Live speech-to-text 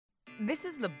This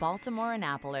is the Baltimore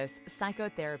Annapolis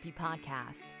Psychotherapy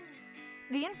Podcast.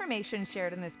 The information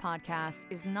shared in this podcast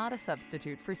is not a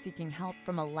substitute for seeking help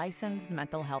from a licensed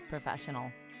mental health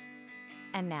professional.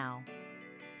 And now,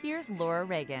 here's Laura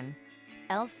Reagan,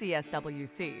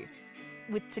 LCSWC,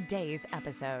 with today's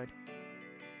episode.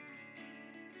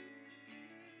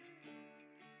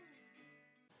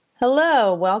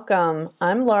 Hello, welcome.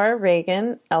 I'm Laura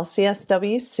Reagan,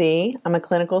 LCSWC. I'm a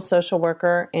clinical social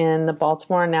worker in the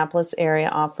Baltimore Annapolis area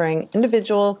offering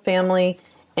individual, family,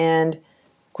 and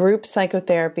group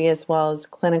psychotherapy as well as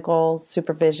clinical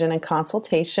supervision and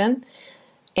consultation.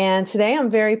 And today I'm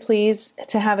very pleased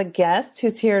to have a guest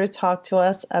who's here to talk to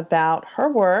us about her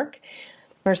work.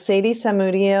 Mercedes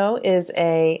Zamudio is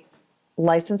a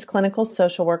licensed clinical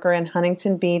social worker in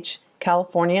Huntington Beach,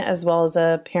 California, as well as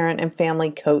a parent and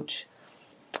family coach.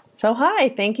 So hi,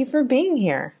 thank you for being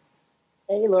here.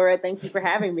 Hey, Laura, thank you for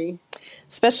having me.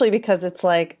 Especially because it's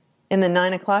like in the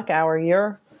 9 o'clock hour,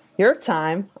 your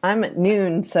time. I'm at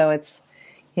noon, so it's,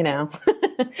 a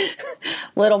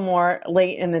little more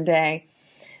late in the day.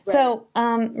 Right. So,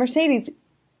 Mercedes,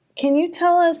 can you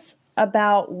tell us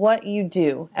about what you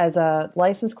do as a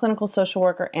licensed clinical social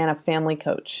worker and a family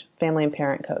coach, family and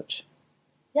parent coach?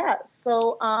 Yeah,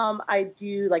 so I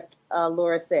do, like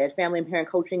Laura said, family and parent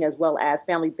coaching as well as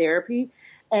family therapy.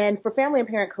 And for family and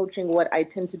parent coaching, what I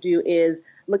tend to do is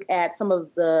look at some of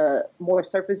the more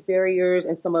surface barriers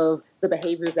and some of the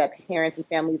behaviors that parents and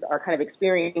families are kind of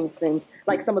experiencing,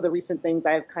 like some of the recent things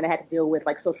I've kind of had to deal with,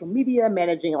 like social media,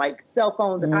 managing like cell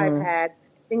phones and iPads,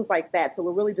 things like that. So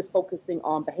we're really just focusing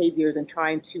on behaviors and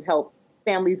trying to help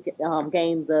families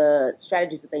gain the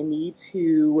strategies that they need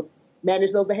to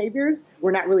manage those behaviors. We're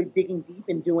not really digging deep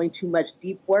and doing too much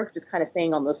deep work, just kind of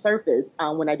staying on the surface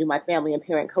when I do my family and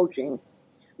parent coaching.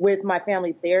 With my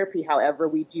family therapy, however,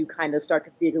 we do kind of start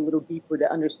to dig a little deeper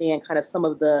to understand kind of some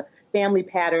of the family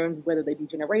patterns, whether they be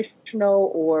generational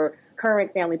or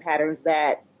current family patterns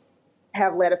that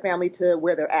have led a family to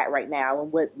where they're at right now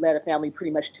and what led a family pretty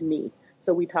much to me.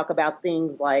 So we talk about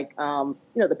things like,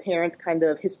 the parents' kind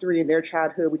of history in their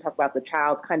childhood. We talk about the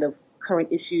child's kind of current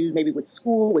issues, maybe with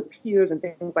school, with peers and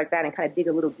things like that, and kind of dig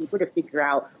a little deeper to figure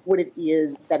out what it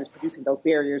is that is producing those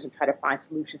barriers and try to find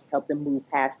solutions to help them move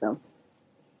past them.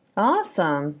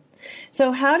 Awesome.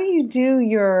 So how do you do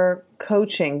your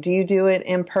coaching? Do you do it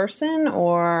in person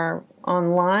or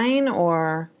online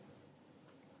or?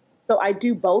 So I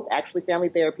do both, actually, family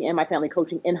therapy and my family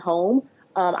coaching in home.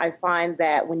 I find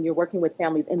that when you're working with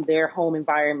families in their home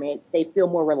environment, they feel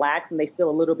more relaxed and they feel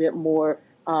a little bit more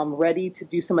ready to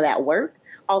do some of that work.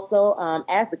 Also,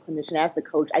 as the clinician, as the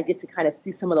coach, I get to kind of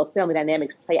see some of those family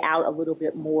dynamics play out a little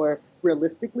bit more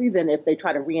realistically than if they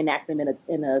try to reenact them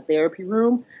in a therapy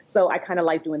room. So I kind of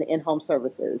like doing the in-home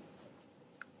services.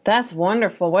 That's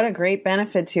wonderful. What a great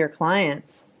benefit to your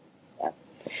clients. Yeah.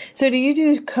 So do you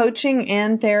do coaching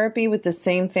and therapy with the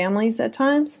same families at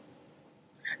times?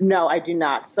 No, I do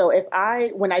not. So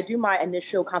when I do my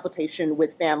initial consultation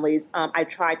with families, I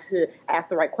try to ask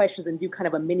the right questions and do kind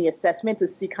of a mini assessment to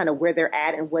see kind of where they're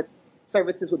at and what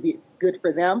services would be good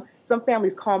for them. Some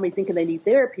families call me thinking they need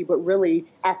therapy, but really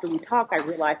after we talk, I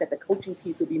realize that the coaching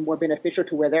piece would be more beneficial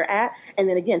to where they're at. And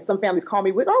then again, some families call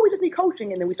me with, we just need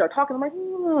coaching. And then we start talking. I'm like,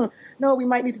 no, we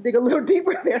might need to dig a little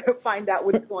deeper there to find out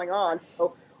what is going on.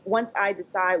 So once I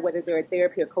decide whether they're a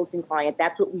therapy or coaching client,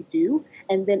 that's what we do.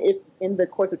 And then if in the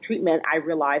course of treatment, I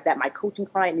realize that my coaching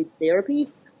client needs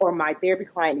therapy or my therapy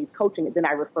client needs coaching, then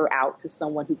I refer out to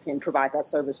someone who can provide that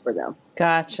service for them.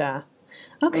 Gotcha.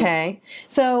 Okay.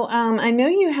 So I know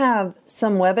you have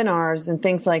some webinars and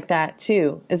things like that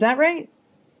too. Is that right?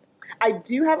 I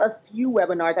do have a few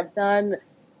webinars. I've done,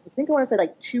 I want to say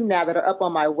like 2 now that are up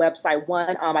on my website.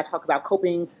 One, I talk about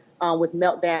coping with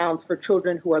meltdowns for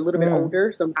children who are a little bit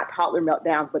older, so not toddler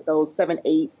meltdowns, but those 7,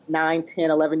 8, 9,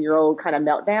 10, 11-year-old kind of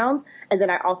meltdowns. And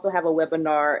then I also have a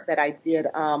webinar that I did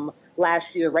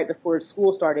last year, right before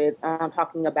school started,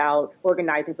 talking about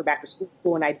organizing for back to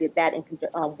school, and I did that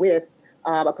with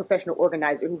a professional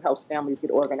organizer who helps families get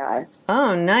organized.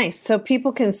 Oh, nice. So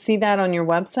people can see that on your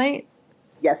website?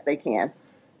 Yes, they can.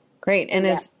 Great. And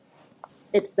it's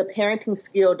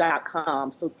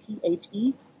theparentingskill.com, so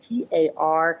TheParentingSkill.com.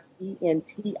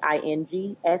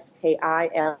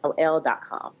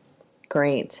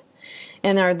 Great.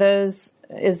 And is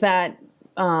that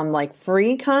like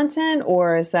free content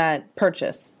or is that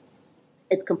purchase?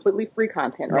 It's completely free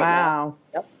content right now.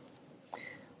 Yep.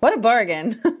 What a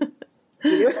bargain.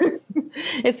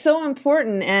 It's so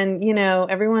important. And,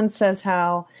 everyone says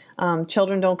how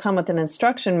children don't come with an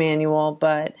instruction manual,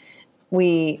 but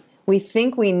we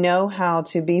think we know how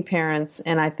to be parents.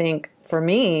 And I think for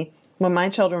me, when my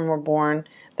children were born,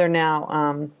 they're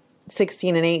now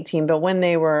 16 and 18. But when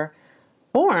they were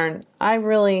born, I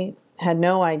really had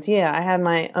no idea. I had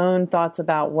my own thoughts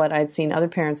about what I'd seen other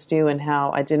parents do and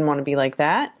how I didn't want to be like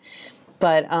that.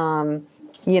 But,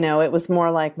 it was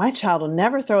more like my child will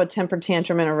never throw a temper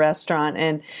tantrum in a restaurant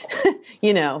and,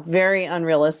 very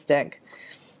unrealistic.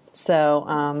 So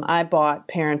I bought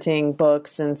parenting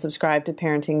books and subscribed to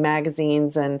parenting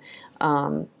magazines and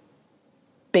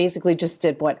basically just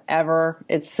did whatever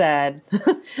it said.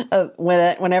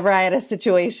 Whenever I had a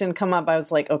situation come up, I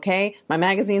was like, okay, my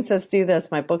magazine says do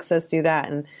this, my book says do that.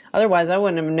 And otherwise I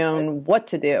wouldn't have known what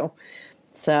to do.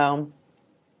 So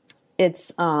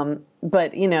it's,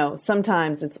 but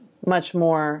sometimes it's much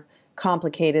more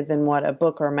complicated than what a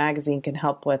book or a magazine can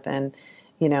help with. And,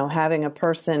 having a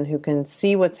person who can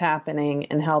see what's happening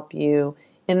and help you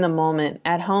in the moment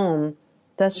at home,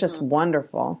 that's just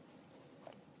wonderful.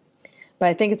 But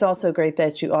I think it's also great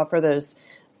that you offer those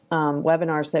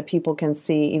webinars that people can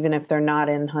see, even if they're not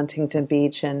in Huntington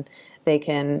Beach, and they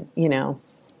can,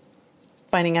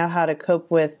 finding out how to cope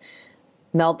with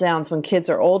meltdowns when kids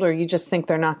are older. You just think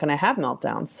they're not going to have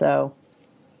meltdowns. So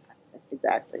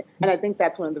exactly. And I think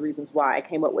that's one of the reasons why I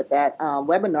came up with that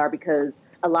webinar, because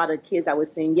a lot of kids I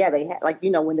was seeing, they had,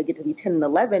 when they get to be 10 and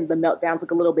 11, the meltdowns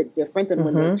look a little bit different than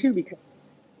when they're 2, because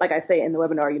like I say in the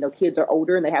webinar, kids are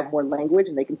older and they have more language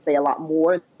and they can say a lot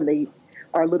more, and they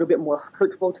are a little bit more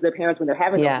hurtful to their parents when they're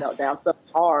having those meltdowns. So it's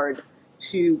hard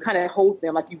to kind of hold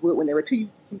them like you would when they were 2. You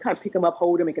kind of pick them up,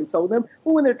 hold them, and console them.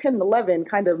 But when they're 10 and 11,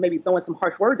 kind of maybe throwing some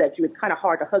harsh words at you, it's kind of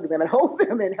hard to hug them and hold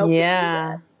them and help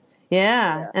them.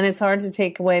 Yeah. And it's hard to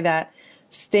take away that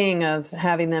sting of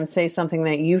having them say something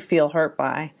that you feel hurt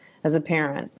by as a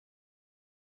parent.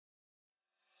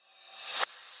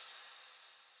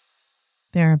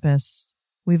 Therapists,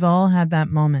 we've all had that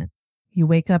moment. You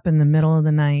wake up in the middle of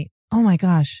the night. Oh my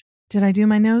gosh, did I do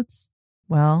my notes?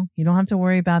 Well, you don't have to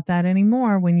worry about that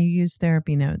anymore when you use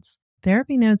Therapy Notes.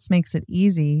 Therapy Notes makes it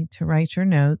easy to write your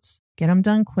notes, get them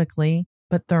done quickly,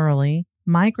 but thoroughly.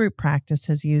 My group practice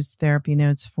has used Therapy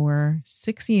Notes for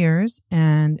 6 years,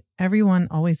 and everyone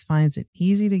always finds it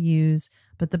easy to use.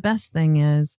 But the best thing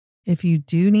is, if you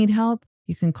do need help,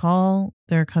 you can call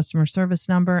their customer service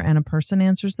number and a person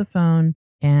answers the phone.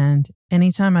 And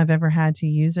anytime I've ever had to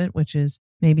use it, which is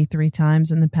maybe 3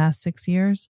 times in the past 6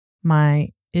 years, my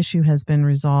issue has been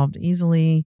resolved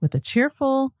easily with a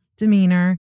cheerful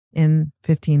demeanor in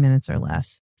 15 minutes or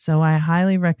less. So I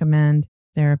highly recommend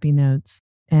Therapy Notes.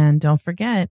 And don't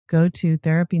forget, go to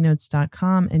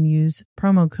therapynotes.com and use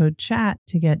promo code CHAT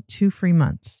to get 2 free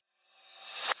months.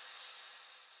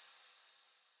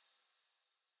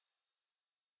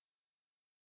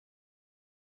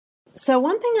 So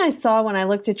one thing I saw when I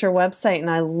looked at your website, and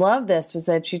I love this, was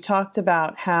that you talked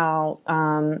about how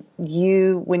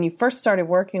when you first started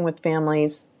working with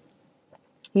families,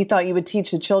 you thought you would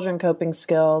teach the children coping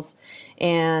skills,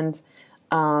 and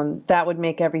that would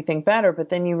make everything better. But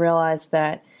then you realized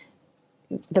that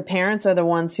the parents are the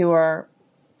ones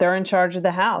they're in charge of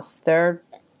the house. They're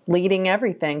leading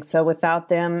everything. So without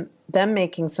them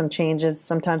making some changes,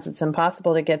 sometimes it's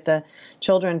impossible to get the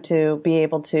children to be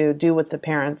able to do what the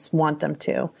parents want them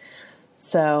to.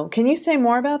 So can you say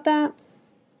more about that?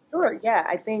 Sure. Yeah.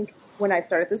 I think when I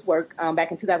started this work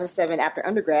back in 2007 after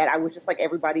undergrad, I was just like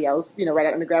everybody else, right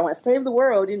at undergrad, I want to save the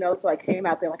world, so I came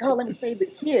out there like, oh, let me save the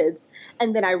kids.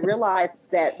 And then I realized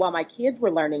that while my kids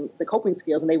were learning the coping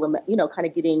skills and they were, kind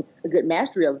of getting a good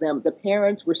mastery of them, the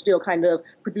parents were still kind of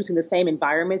producing the same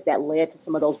environments that led to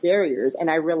some of those barriers.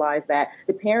 And I realized that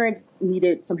the parents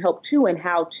needed some help too, and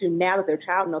how to, now that their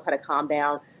child knows how to calm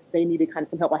down, they needed kind of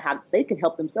some help on how they can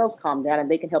help themselves calm down,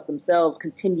 and they can help themselves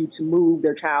continue to move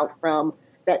their child from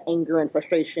that anger and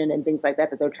frustration and things like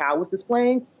that their child was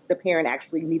displaying. The parent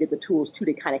actually needed the tools too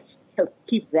to kind of help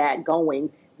keep that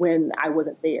going when I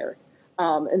wasn't there.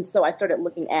 And so I started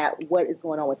looking at what is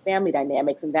going on with family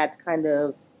dynamics, and that's kind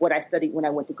of what I studied when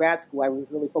I went to grad school. I was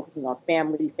really focusing on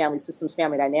family systems,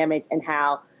 family dynamics, and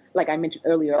how, like I mentioned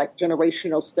earlier, like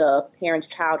generational stuff, parents'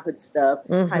 childhood stuff,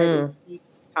 kind of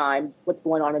time what's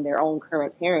going on in their own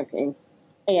current parenting.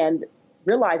 And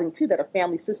realizing too that a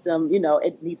family system,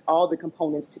 it needs all the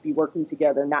components to be working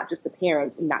together, not just the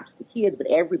parents and not just the kids, but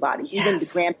everybody, even the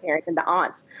grandparents and the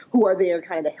aunts who are there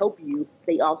kind of to help you.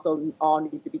 They also all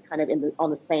need to be kind of on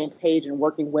the same page and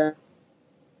working well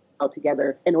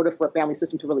together in order for a family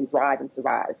system to really thrive and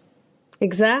survive.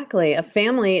 Exactly. A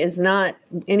family is not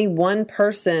any one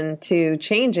person to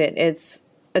change it. It's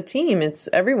a team. It's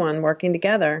everyone working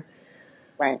together.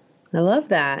 Right. I love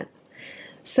that.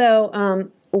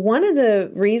 So, one of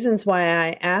the reasons why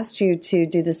I asked you to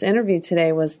do this interview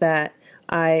today was that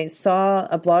I saw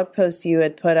a blog post you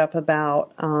had put up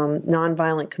about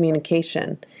nonviolent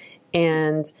communication.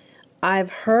 And I've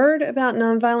heard about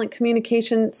nonviolent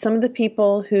communication. Some of the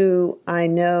people who I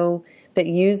know that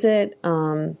use it,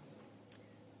 the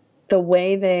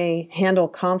way they handle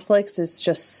conflicts is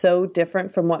just so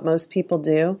different from what most people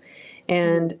do.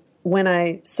 And when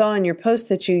I saw in your post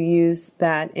that you use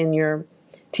that in your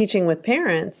teaching with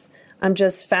parents, I'm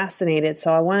just fascinated.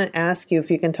 So I want to ask you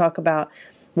if you can talk about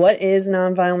what is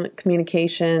nonviolent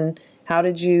communication, how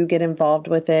did you get involved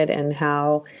with it, and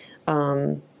how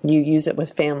you use it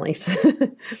with families.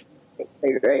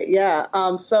 Great. Yeah.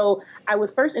 So I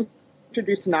was first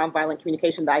introduced to nonviolent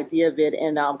communication, the idea of it,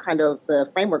 and kind of the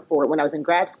framework for it when I was in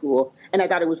grad school. And I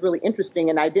thought it was really interesting.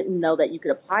 And I didn't know that you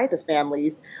could apply it to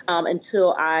families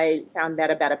until I found out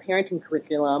about a parenting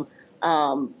curriculum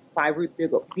by Ruth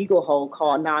Beaglehole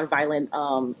called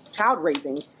Nonviolent Child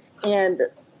Raising. And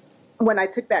when I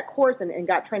took that course and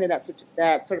got trained in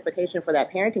that certification for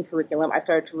that parenting curriculum, I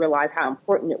started to realize how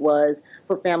important it was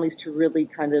for families to really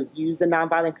kind of use the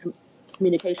nonviolent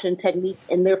communication techniques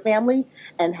in their family,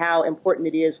 and how important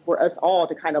it is for us all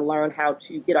to kind of learn how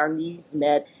to get our needs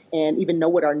met and even know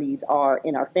what our needs are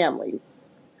in our families.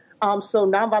 So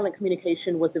nonviolent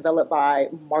communication was developed by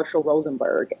Marshall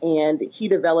Rosenberg, and he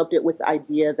developed it with the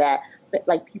idea that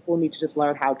like people need to just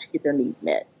learn how to get their needs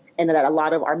met. And that a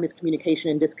lot of our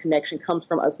miscommunication and disconnection comes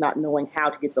from us not knowing how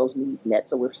to get those needs met.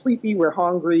 So we're sleepy, we're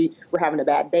hungry, we're having a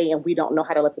bad day, and we don't know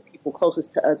how to let the people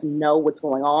closest to us know what's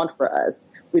going on for us.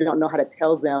 We don't know how to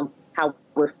tell them how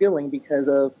we're feeling because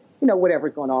of,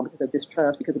 whatever's going on, because of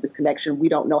distrust, because of disconnection. We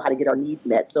don't know how to get our needs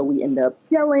met. So we end up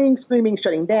yelling, screaming,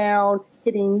 shutting down,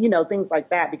 hitting, things like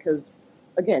that, because,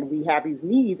 again, we have these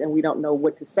needs and we don't know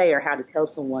what to say or how to tell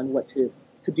someone what to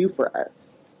do for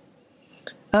us.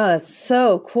 Oh, that's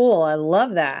so cool. I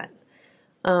love that.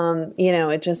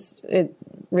 It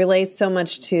relates so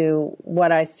much to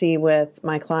what I see with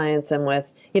my clients and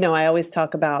with, I always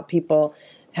talk about people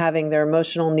having their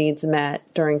emotional needs met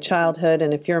during childhood.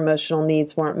 And if your emotional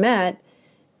needs weren't met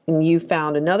and you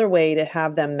found another way to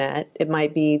have them met, it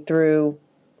might be through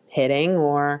hitting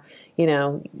or,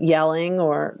 yelling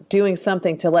or doing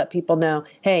something to let people know,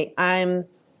 hey, I'm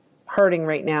hurting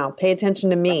right now. Pay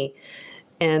attention to me.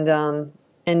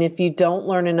 And if you don't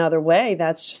learn another way,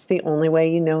 that's just the only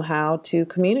way you know how to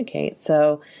communicate.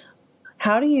 So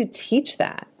how do you teach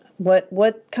that?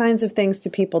 What kinds of things do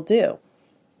people do?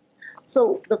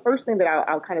 So the first thing that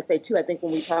I'll kind of say, too, I think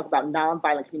when we talk about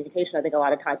nonviolent communication, I think a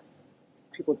lot of times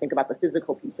people think about the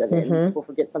physical piece of it. And people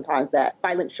forget sometimes that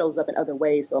violence shows up in other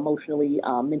ways. So emotionally,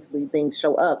 mentally, things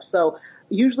show up. So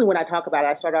usually when I talk about it,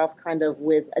 I start off kind of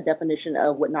with a definition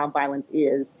of what nonviolence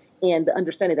is. And the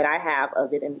understanding that I have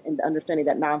of it and the understanding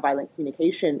that nonviolent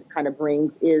communication kind of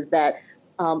brings is that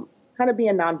kind of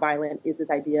being nonviolent is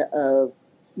this idea of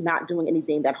not doing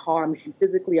anything that harms you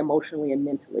physically, emotionally, and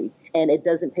mentally. And it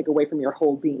doesn't take away from your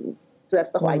whole being. So that's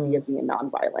the whole idea of being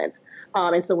nonviolent.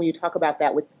 And so when you talk about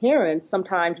that with parents,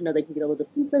 sometimes, they can get a little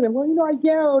defensive and, well, I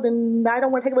yelled and I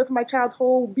don't want to take away from my child's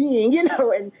whole being, and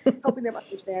helping them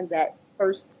understand that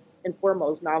first and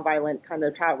foremost, nonviolent kind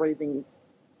of child raising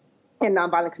and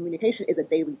nonviolent communication is a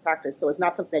daily practice. So it's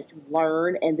not something that you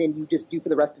learn and then you just do for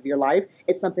the rest of your life.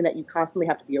 It's something that you constantly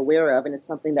have to be aware of, and it's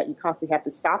something that you constantly have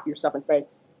to stop yourself and say,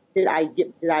 did I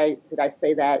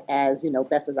say that as,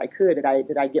 best as I could? Did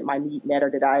I get my need met,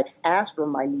 or did I ask for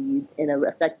my needs in an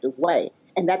effective way?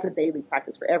 And that's a daily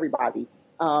practice for everybody.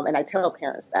 And I tell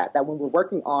parents that when we're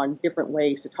working on different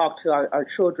ways to talk to our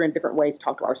children, different ways to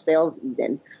talk to ourselves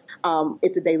even,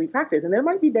 it's a daily practice. And there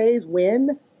might be days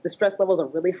when the stress levels are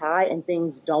really high and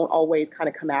things don't always kind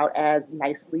of come out as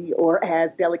nicely or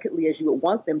as delicately as you would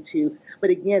want them to.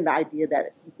 But again, the idea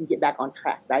that you can get back on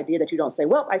track, the idea that you don't say,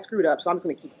 well, I screwed up, so I'm just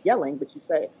going to keep yelling. But you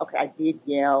say, okay, I did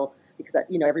yell because,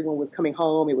 everyone was coming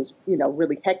home. It was,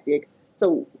 really hectic.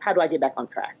 So how do I get back on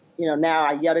track? Now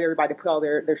I yelled at everybody to put all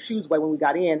their shoes away when we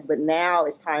got in, but now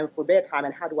it's time for bedtime.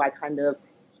 And how do I kind of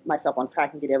keep myself on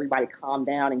track and get everybody calmed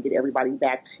down and get everybody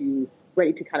back to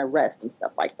ready to kind of rest and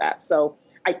stuff like that? So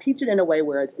I teach it in a way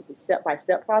where it's a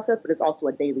step-by-step process, but it's also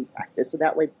a daily practice. So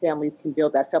that way families can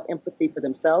build that self-empathy for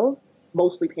themselves,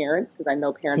 mostly parents, because I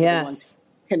know parents are the ones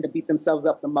who tend to beat themselves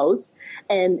up the most,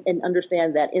 and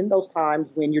understand that in those times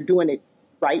when you're doing it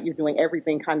right, you're doing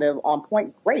everything kind of on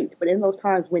point, great. But in those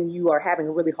times when you are having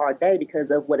a really hard day because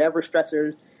of whatever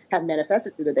stressors have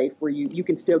manifested through the day for you, you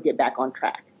can still get back on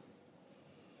track.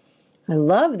 I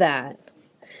love that.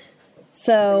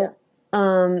 So,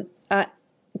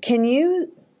 Can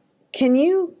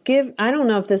you give, I don't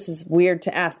know if this is weird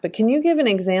to ask, but can you give an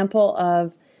example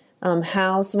of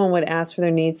how someone would ask for their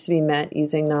needs to be met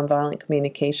using nonviolent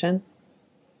communication?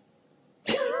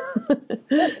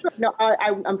 Yes, sure. No,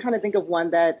 I'm trying to think of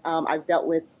one that I've dealt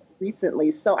with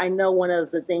recently. So I know one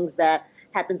of the things that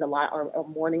happens a lot are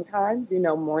morning times.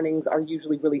 Mornings are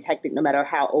usually really hectic no matter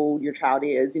how old your child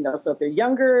is. So if they're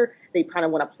younger, they kind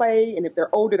of want to play. And if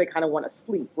they're older, they kind of want to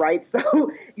sleep, right?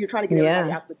 So you're trying to get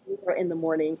everybody out the door in the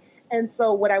morning. And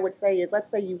so what I would say is, let's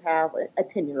say you have a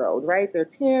 10-year-old, right? They're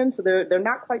 10, so they're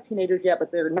not quite teenagers yet,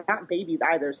 but they're not babies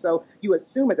either. So you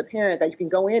assume as a parent that you can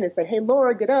go in and say, hey,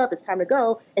 Laura, get up, it's time to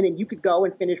go. And then you could go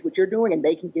and finish what you're doing, and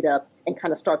they can get up and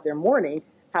kind of start their morning.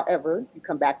 However, you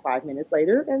come back 5 minutes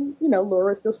later, and,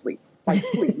 Laura is still asleep,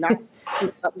 not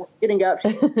getting up,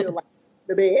 she's still like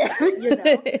the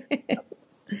bed,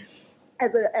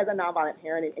 As a nonviolent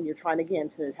parent, and you're trying, again,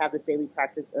 to have this daily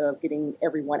practice of getting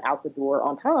everyone out the door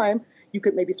on time, you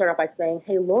could maybe start off by saying,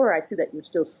 hey, Laura, I see that you're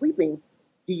still sleeping.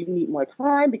 Do you need more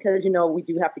time? Because, we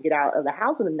do have to get out of the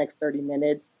house in the next 30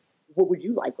 minutes. What would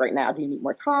you like right now? Do you need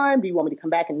more time? Do you want me to come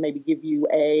back and maybe give you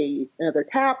another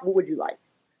tap? What would you like?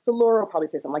 So Laura will probably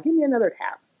say something like, give me another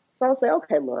tap. So I'll say,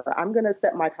 okay, Laura, I'm going to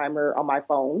set my timer on my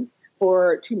phone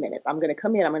for 2 minutes. I'm going to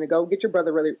come in. I'm going to go get your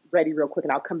brother ready real quick,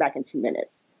 and I'll come back in 2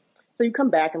 minutes. So you come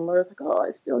back and Laura's like, oh, I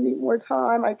still need more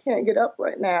time. I can't get up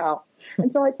right now.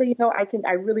 And so I say,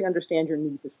 I really understand your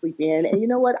need to sleep in. And you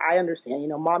know what? I understand,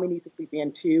 mommy needs to sleep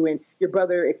in too. And your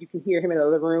brother, if you can hear him in the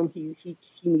other room, he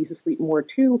needs to sleep more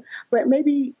too. But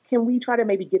maybe can we try to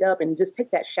maybe get up and just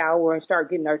take that shower and start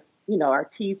getting our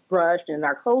teeth brushed and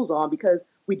our clothes on, because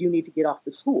we do need to get off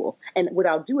to school. And what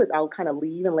I'll do is I'll kind of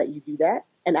leave and let you do that,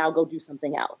 and I'll go do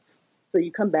something else. So you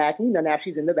come back, and, now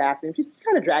she's in the bathroom. She's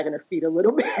kind of dragging her feet a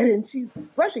little bit, and she's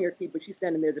brushing her teeth, but she's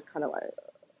standing there just kind of like,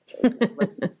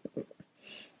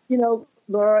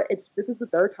 Laura, this is the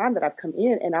third time that I've come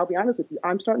in, and I'll be honest with you,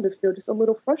 I'm starting to feel just a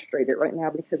little frustrated right now,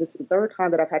 because it's the third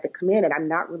time that I've had to come in, and I'm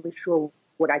not really sure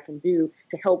what I can do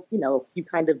to help, you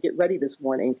kind of get ready this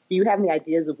morning. Do you have any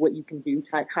ideas of what you can do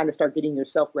to kind of start getting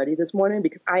yourself ready this morning?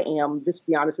 Because I am, just to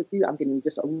be honest with you, I'm getting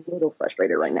just a little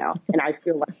frustrated right now, and I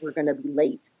feel like we're going to be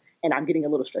late. And I'm getting a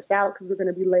little stressed out because we're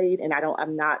going to be late, and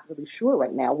I'm not really sure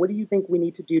right now. What do you think we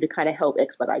need to do to kind of help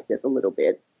expedite this a little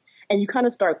bit? And you kind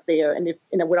of start there. And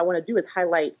what I want to do is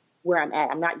highlight where I'm at.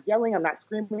 I'm not yelling, I'm not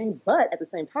screaming, but at the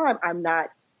same time, I'm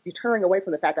not deterring away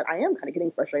from the fact that I am kind of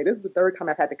getting frustrated. This is the third time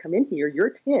I've had to come in here.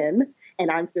 You're 10, and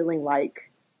I'm feeling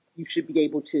like you should be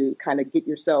able to kind of get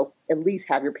yourself, at least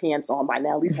have your pants on by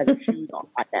now, at least have your shoes on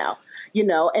by now,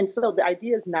 And so the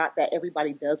idea is not that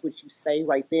everybody does what you say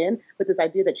right then, but this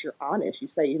idea that you're honest. You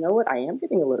say, you know what, I am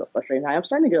getting a little frustrated. I am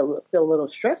starting to feel a little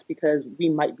stressed because we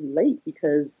might be late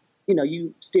because,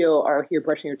 you still are here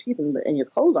brushing your teeth and your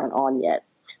clothes aren't on yet.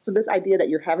 So this idea that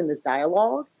you're having this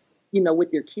dialogue,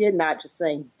 with your kid, not just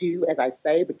saying, do as I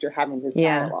say, but you're having this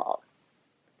dialogue.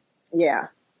 Yeah.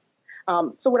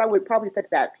 So what I would probably say to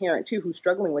that parent too, who's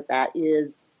struggling with that,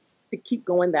 is to keep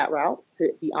going that route,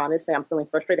 to be honest, say, I'm feeling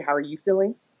frustrated. How are you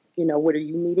feeling? What are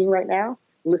you needing right now?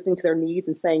 Listening to their needs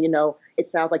and saying, it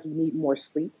sounds like you need more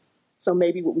sleep. So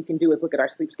maybe what we can do is look at our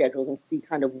sleep schedules and see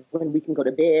kind of when we can go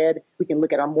to bed. We can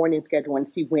look at our morning schedule and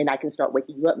see when I can start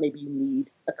waking you up. Maybe you need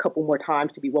a couple more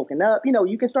times to be woken up.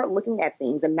 You can start looking at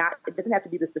things, and it doesn't have to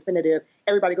be this definitive,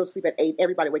 everybody goes to sleep at 8,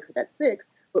 everybody wakes up at 6,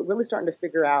 but really starting to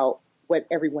figure out what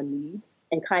everyone needs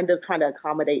and kind of trying to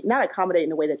not accommodate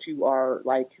in a way that you are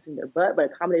like kissing their butt, but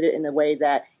accommodate it in a way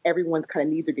that everyone's kind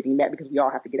of needs are getting met, because we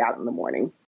all have to get out in the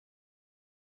morning.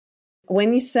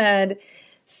 When you said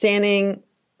standing,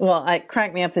 well, it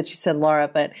cracked me up that you said Laura,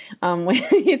 but when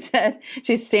you said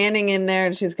she's standing in there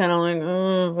and she's kind of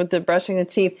like, with the brushing the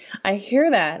teeth, I hear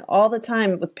that all the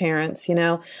time with parents,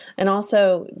 and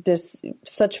also there's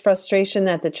such frustration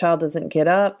that the child doesn't get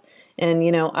up. And,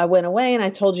 I went away and I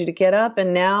told you to get up,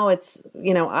 and now it's,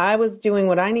 I was doing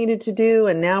what I needed to do,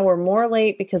 and now we're more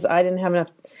late because I didn't have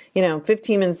enough,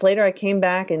 15 minutes later I came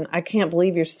back and I can't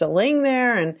believe you're still laying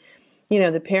there. And,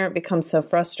 the parent becomes so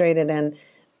frustrated, and,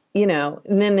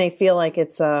 and then they feel like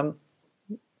it's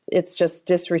just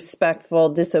disrespectful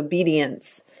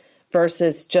disobedience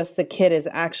versus just the kid is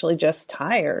actually just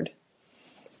tired,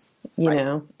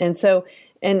 know? And so,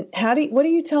 and what do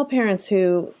you tell parents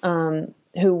who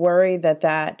worry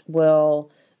that will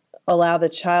allow the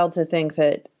child to think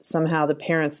that somehow the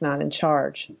parent's not in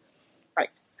charge? Right.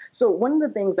 So one of the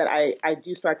things that I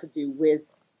do start to do with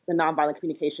the nonviolent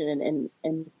communication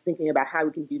and thinking about how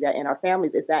we can do that in our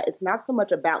families is that it's not so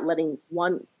much about letting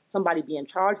somebody be in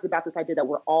charge. It's about this idea that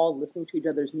we're all listening to each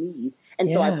other's needs. And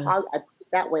so I put it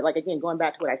that way, like, again, going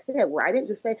back to what I said, where I didn't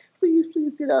just say, please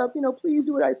get up, please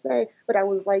do what I say. But I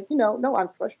was like, no, I'm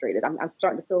frustrated. I'm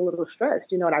starting to feel a little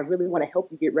stressed, and I really want to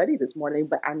help you get ready this morning,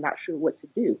 but I'm not sure what to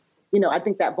do. I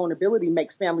think that vulnerability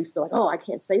makes families feel like, oh, I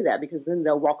can't say that because then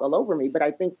they'll walk all over me. But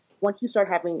I think once you start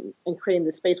having and creating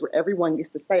this space where everyone gets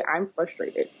to say, I'm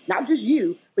frustrated, not just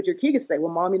you, but your kid gets to say,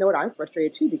 well, Mom, you know what? I'm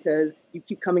frustrated too because you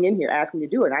keep coming in here asking me to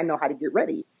do it. And I know how to get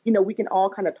ready. We can all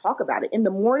kind of talk about it. In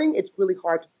the morning, it's really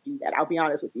hard to do that. I'll be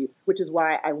honest with you, which is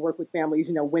why I work with families,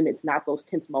 when it's not those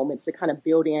tense moments, to kind of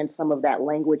build in some of that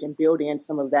language and build in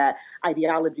some of that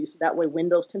ideology. So that way, when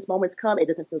those tense moments come, it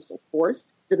doesn't feel so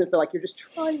forced. It doesn't feel like you're just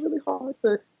trying really hard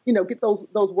to, get those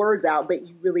words out, but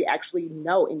you really actually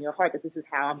know in your heart that this is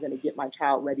how I'm going to get my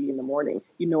child ready in the morning.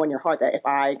 You know in your heart that if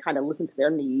I kind of listen to their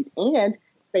needs and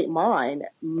state mine,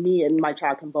 me and my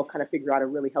child can both kind of figure out a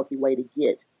really healthy way to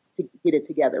get it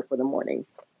together for the morning.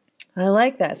 I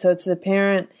like that. So it's the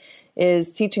parent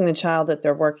is teaching the child that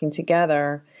they're working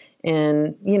together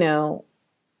in,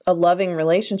 a loving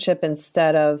relationship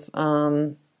instead of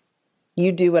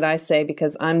you do what I say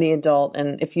because I'm the adult.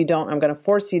 And if you don't, I'm going to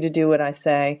force you to do what I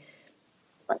say.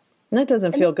 Right. And that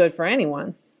doesn't feel good for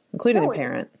anyone, including the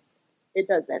parent. It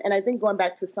doesn't. And I think going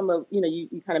back to some of,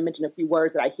 you kind of mentioned a few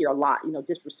words that I hear a lot,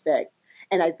 disrespect.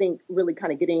 And I think really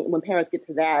kind of when parents get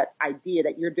to that idea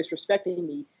that you're disrespecting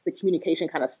me, the communication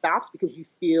kind of stops because you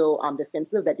feel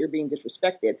defensive that you're being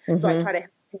disrespected. Mm-hmm. So I try to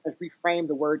reframe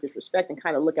the word disrespect and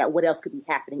kind of look at what else could be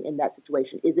happening in that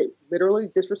situation. Is it literally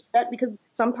disrespect? Because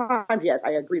sometimes, yes,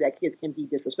 I agree that kids can be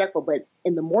disrespectful, but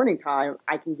in the morning time,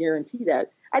 I can guarantee that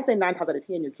I'd say 9 times out of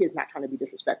 10, your kid's not trying to be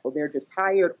disrespectful. They're just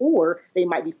tired, or they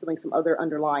might be feeling some other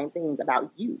underlying things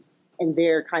about you. And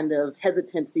their kind of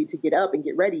hesitancy to get up and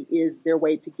get ready is their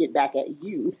way to get back at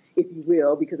you, if you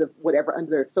will, because of whatever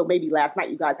so maybe last night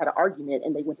you guys had an argument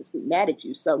and they went to sleep mad at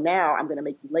you. So now I'm going to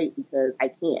make you late because I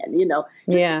can,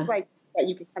 Yeah. Like that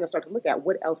you can kind of start to look at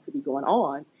what else could be going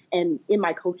on. And in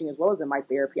my coaching as well as in my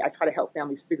therapy, I try to help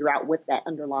families figure out what that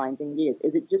underlying thing is.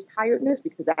 Is it just tiredness?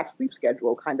 Because that's sleep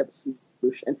schedule kind of a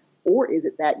solution. Or is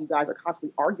it that you guys are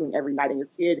constantly arguing every night and your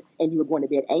kid and you are going to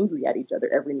bed angry at each other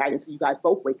every night? And so you guys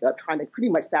both wake up trying to pretty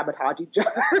much sabotage each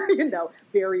other,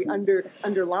 very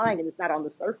underlying, and it's not on the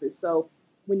surface. So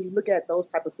when you look at those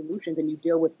type of solutions and you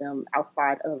deal with them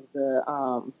outside of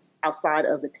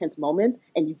the tense moments,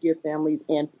 and you give families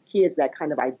and kids that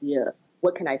kind of idea,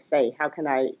 what can I say? How can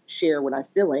I share what I'm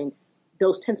feeling?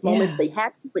 Those tense moments, they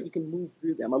happen, but you can move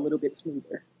through them a little bit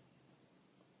smoother.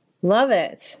 Love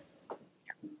it.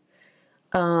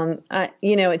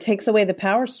 It takes away the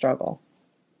power struggle.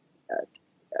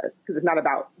 Yes, because it's not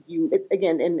about you. It's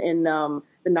again in the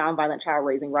nonviolent child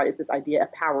raising, right? It's this idea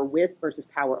of power with versus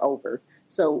power over.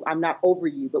 So I'm not over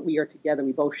you, but we are together.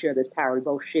 We both share this power. We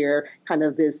both share kind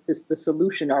of the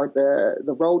solution or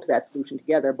the road to that solution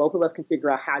together. Both of us can figure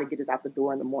out how to get us out the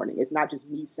door in the morning. It's not just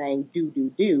me saying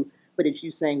do, but it's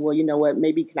you saying, well, you know what?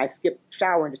 Maybe can I skip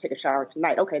shower and just take a shower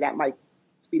tonight? Okay, that might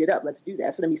speed it up. Let's do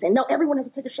that. So then me saying, no, everyone has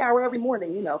to take a shower every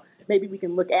morning. Maybe we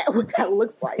can look at what that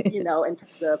looks like. In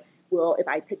terms of, well, if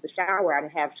I take the shower out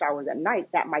and have showers at night,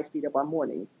 that might speed up our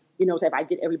mornings. So if I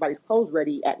get everybody's clothes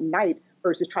ready at night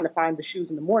versus trying to find the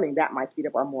shoes in the morning, that might speed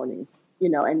up our morning,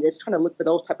 and just trying to look for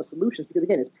those type of solutions because,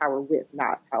 again, it's power with,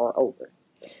 not power over.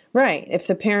 Right. If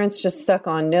the parent's just stuck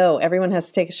on, no, everyone has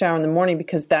to take a shower in the morning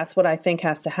because that's what I think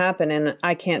has to happen and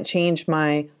I can't change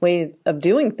my way of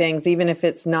doing things, even if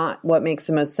it's not what makes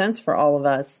the most sense for all of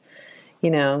us.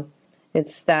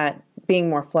 It's that being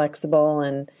more flexible.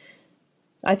 And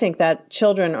I think that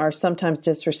children are sometimes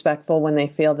disrespectful when they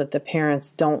feel that the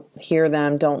parents don't hear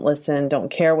them, don't listen,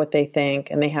 don't care what they think,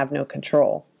 and they have no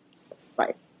control.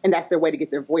 Right. And that's their way to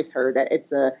get their voice heard. That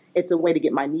it's a way to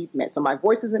get my needs met. So my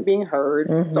voice isn't being heard.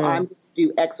 Mm-hmm. So I'm going to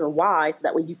do X or Y so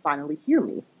that way you finally hear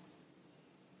me.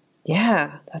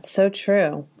 Yeah, that's so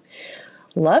true.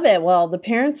 Love it. Well, the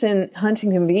parents in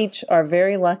Huntington Beach are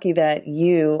very lucky that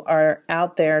you are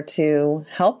out there to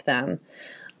help them.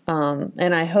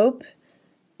 And I hope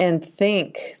and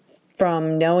think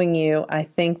from knowing you, I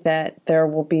think that there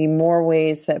will be more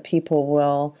ways that people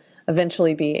will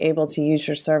eventually be able to use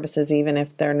your services, even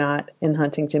if they're not in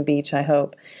Huntington Beach, I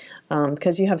hope.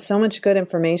 Because you have so much good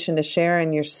information to share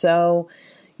and you're so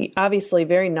obviously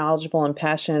very knowledgeable and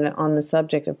passionate on the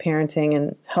subject of parenting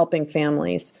and helping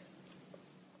families.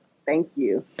 Thank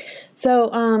you.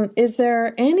 So is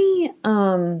there any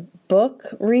book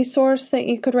resource that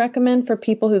you could recommend for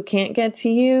people who can't get to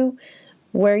you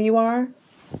where you are?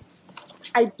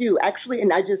 I do actually,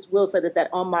 and I just will say that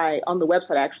on the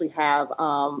website I actually have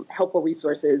helpful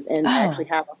resources, and I actually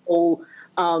have a whole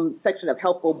section of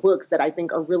helpful books that I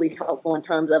think are really helpful in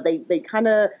terms of they kind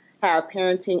of have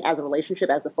parenting as a relationship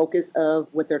as the focus of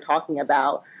what they're talking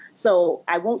about. So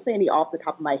I won't say any off the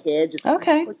top of my head. Just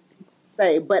okay.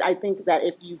 Say, but I think that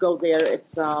if you go there,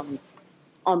 it's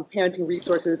on parenting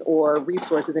resources or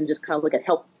resources and just kind of look at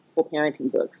helpful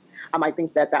parenting books. I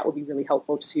think that would be really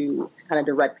helpful to kind of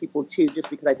direct people to, just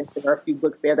because I think there are a few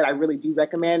books there that I really do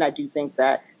recommend. I do think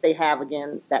that they have,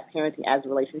 again, that parenting as a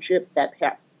relationship, that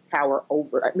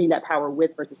power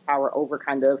with versus power over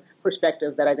kind of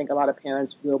perspective that I think a lot of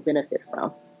parents will benefit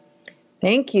from.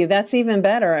 Thank you. That's even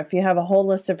better if you have a whole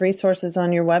list of resources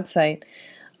on your website.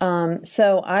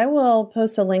 So I will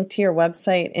post a link to your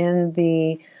website in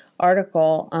the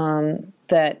article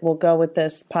that will go with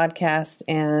this podcast,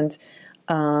 and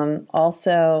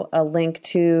also a link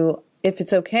to, if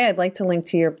it's okay, I'd like to link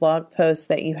to your blog post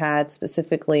that you had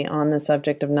specifically on the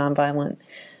subject of nonviolent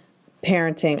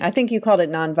parenting. I think you called it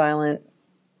nonviolent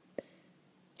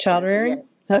child rearing?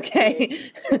 Yeah. Okay.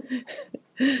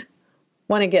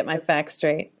 Want to get my facts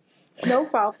straight. No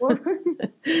problem.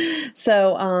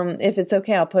 So if it's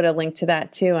okay, I'll put a link to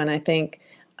that too. And I think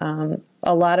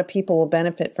a lot of people will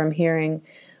benefit from hearing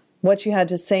what you had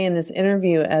to say in this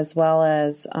interview, as well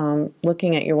as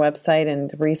looking at your website and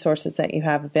the resources that you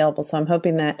have available. So I'm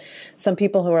hoping that some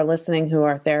people who are listening who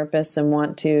are therapists and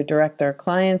want to direct their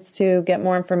clients to get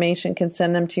more information can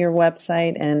send them to your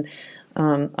website. And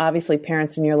obviously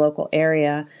parents in your local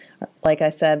area, like I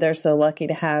said, they're so lucky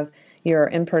to have your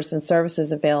in-person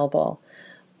services available.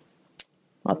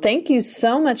 Well, thank you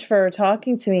so much for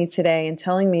talking to me today and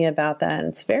telling me about that.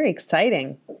 It's very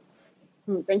exciting.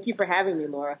 Thank you for having me,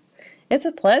 Laura. It's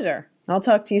a pleasure. I'll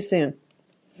talk to you soon.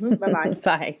 Bye-bye.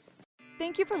 Bye.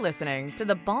 Thank you for listening to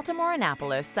the Baltimore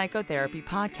Annapolis Psychotherapy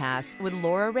Podcast with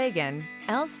Laura Reagan,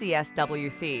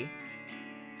 LCSWC.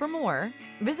 For more,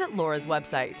 visit Laura's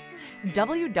website,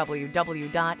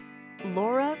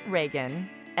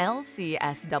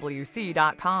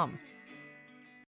 www.laurareaganlcswc.com.